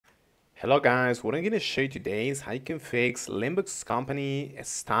Hello guys, what I'm going to show you today is how you can fix Limbus company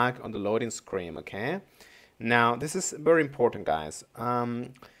stuck on the loading screen, okay? Now, this is very important, guys.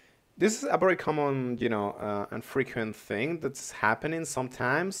 This is a very common, and frequent thing that's happening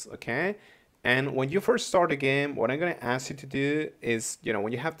sometimes, okay? And when you first start a game, what I'm going to ask you to do is,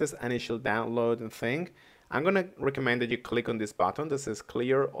 when you have this initial download and thing, I'm going to recommend that you click on this button that says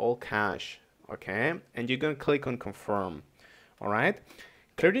clear all cache, okay? And you're going to click on confirm, all right?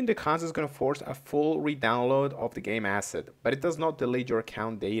 Clearing the cache is going to force a full re-download of the game asset, but it does not delete your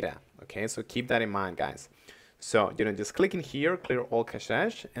account data, okay? So keep that in mind, guys. So, just click in here, clear all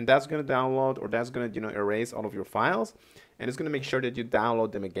cache, and that's going to download, or that's going to, erase all of your files, and it's going to make sure that you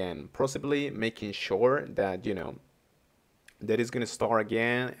download them again, possibly making sure that, that it's going to start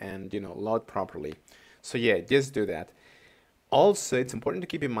again and, load properly. So yeah, just do that. Also, it's important to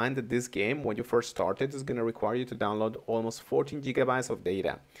keep in mind that this game, when you first start it, is going to require you to download almost 14 gigabytes of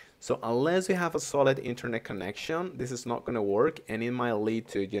data. So unless you have a solid internet connection, this is not going to work, and it might lead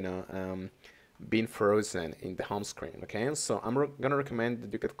to, being frozen in the home screen, okay? So I'm going to recommend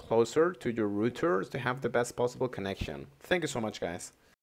that you get closer to your router to have the best possible connection. Thank you so much, guys.